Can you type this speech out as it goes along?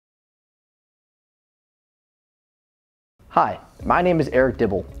Hi, my name is Eric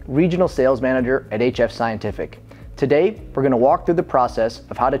Dibble, Regional Sales Manager at HF Scientific. Today, we're going to walk through the process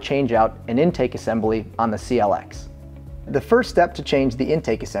of how to change out an intake assembly on the CLX. The first step to change the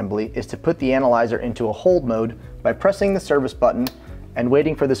intake assembly is to put the analyzer into a hold mode by pressing the service button and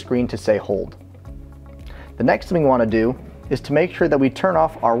waiting for the screen to say hold. The next thing we want to do is to make sure that we turn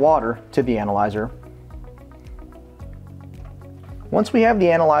off our water to the analyzer. Once we have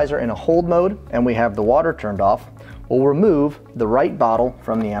the analyzer in a hold mode and we have the water turned off, we'll remove the right bottle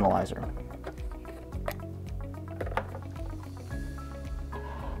from the analyzer.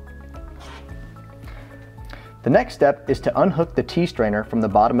 The next step is to unhook the tea strainer from the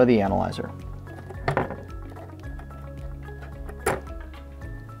bottom of the analyzer.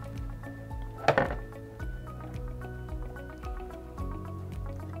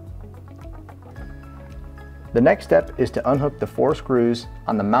 The next step is to unhook the 4 screws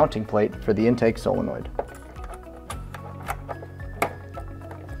on the mounting plate for the intake solenoid.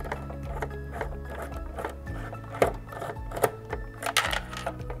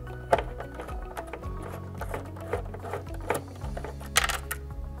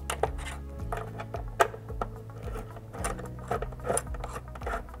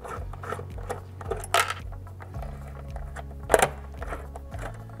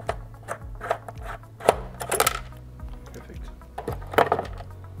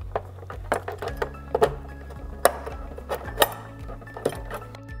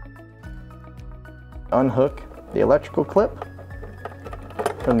 Unhook the electrical clip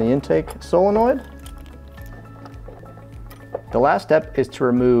from the intake solenoid. The last step is to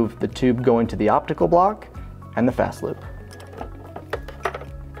remove the tube going to the optical block and the fast loop.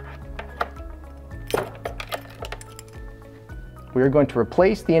 We are going to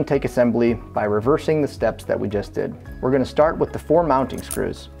replace the intake assembly by reversing the steps that we just did. We're going to start with the 4 mounting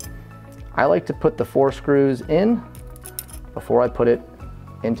screws. I like to put the 4 screws in before I put it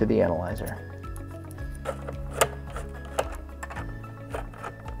into the analyzer.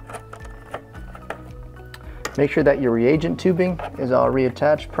 Make sure that your reagent tubing is all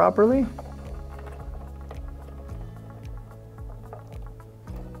reattached properly.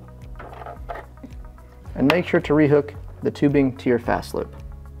 And make sure to rehook the tubing to your fast loop.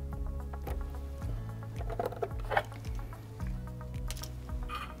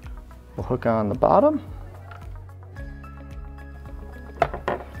 We'll hook on the bottom.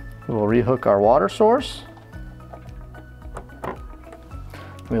 We'll rehook our water source.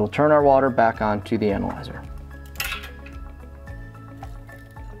 We will turn our water back onto the analyzer.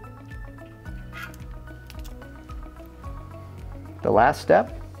 The last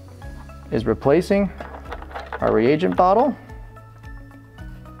step is replacing our reagent bottle.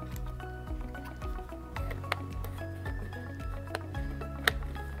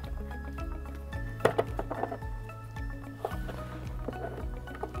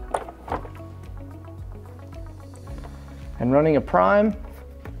 And running a prime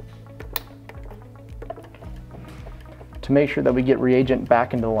to make sure that we get reagent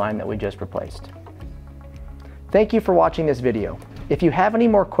back into the line that we just replaced. Thank you for watching this video. If you have any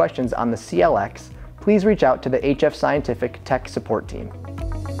more questions on the CLX, please reach out to the HF Scientific Tech Support Team.